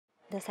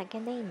The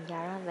second day in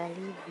Yarra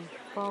Valley,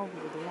 before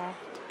we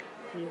left,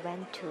 we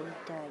went to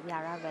the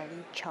Yarra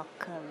Valley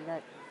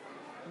Chocolate.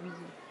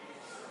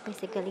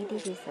 Basically,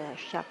 this is a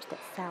shop that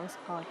sells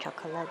all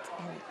chocolates,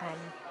 and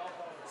I'm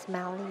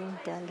smelling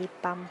the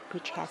lip balm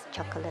which has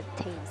chocolate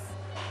taste.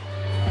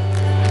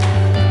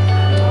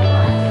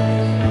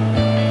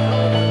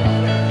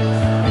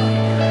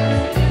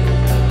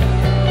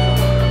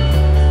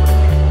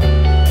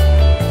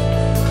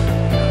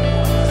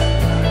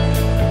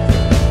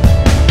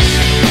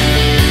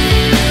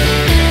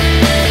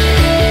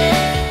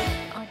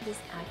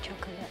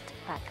 Chocolate,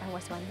 but I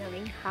was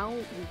wondering how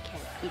we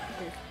can eat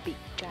this big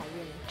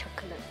giant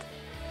chocolate.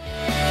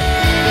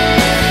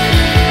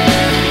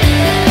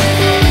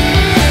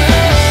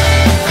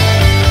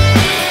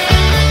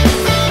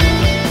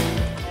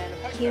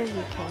 Here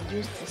you can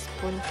use the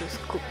spoon to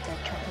scoop the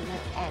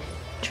chocolate and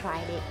try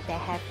it. They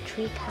have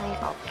 3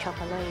 kinds of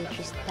chocolate, which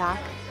is dark,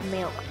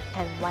 milk,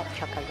 and white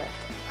chocolate.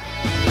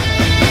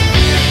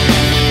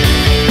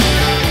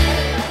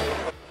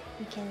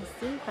 You can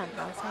see from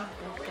outside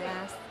the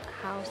glass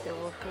how the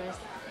workers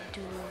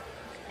do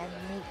and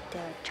make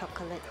the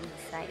chocolate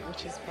inside,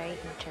 which is very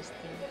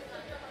interesting.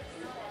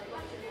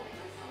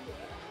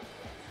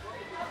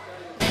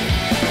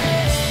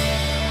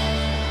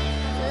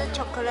 This is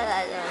chocolate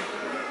来的，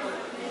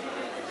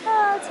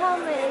啊，超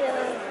美的。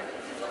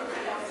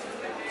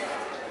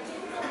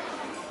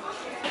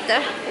The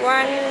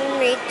 1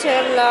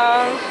 meter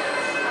long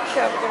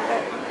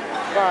chocolate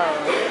bar.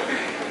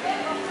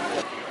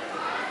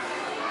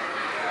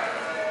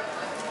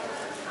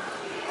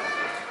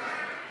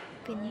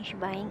 Finished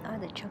buying all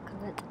the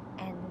chocolate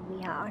and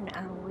we are on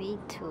our way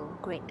to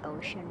Great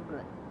Ocean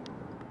Road.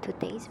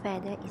 Today's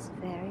weather is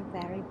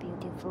very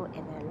beautiful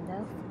and I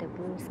love the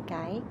blue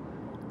sky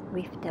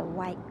with the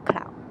white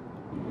cloud.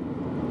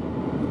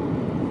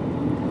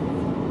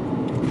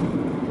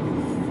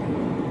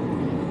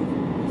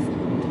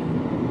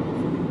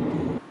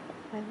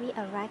 When we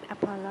arrived at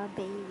Apollo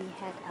Bay, we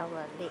had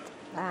our late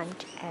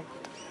lunch at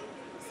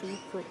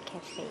Seafood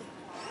Cafe.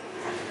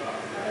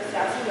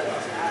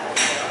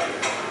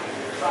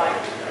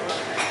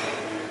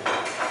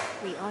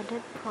 We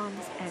ordered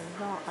prawns and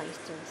raw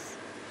oysters.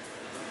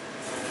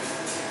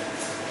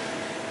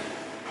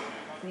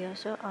 We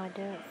also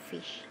ordered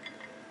fish.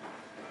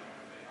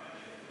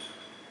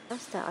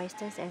 Because the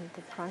oysters and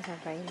the prawns are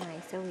very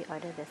nice, so we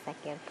ordered the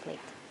second plate.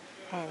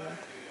 And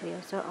we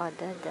also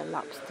ordered the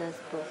lobster's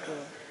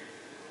burger.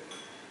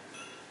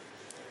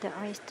 The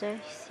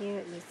oysters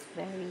here is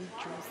very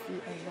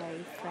juicy and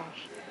very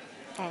fresh.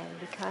 And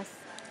because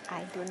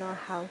I don't know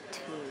how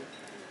to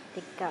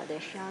take out the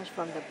shells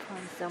from the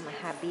prawns, so my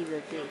hubby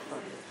will do it for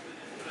me.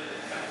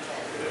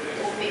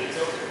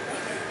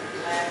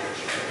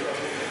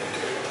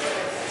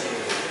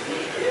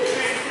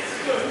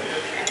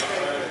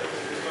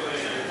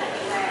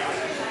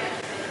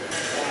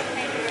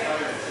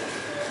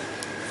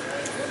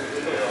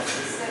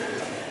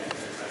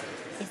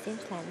 It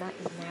seems like not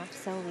enough,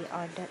 so we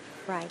ordered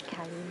fried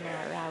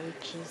calamari,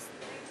 which is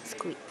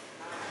squid.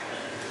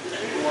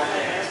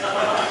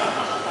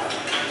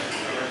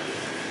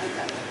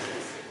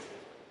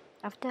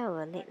 After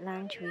our late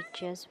lunch, we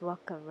just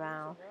walk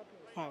around,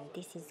 and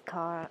this is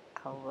called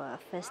our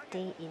first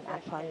day in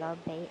Apollo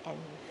Bay, and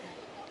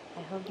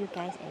I hope you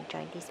guys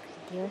enjoyed this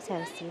video, so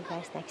I'll see you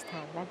guys next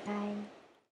time. Bye bye.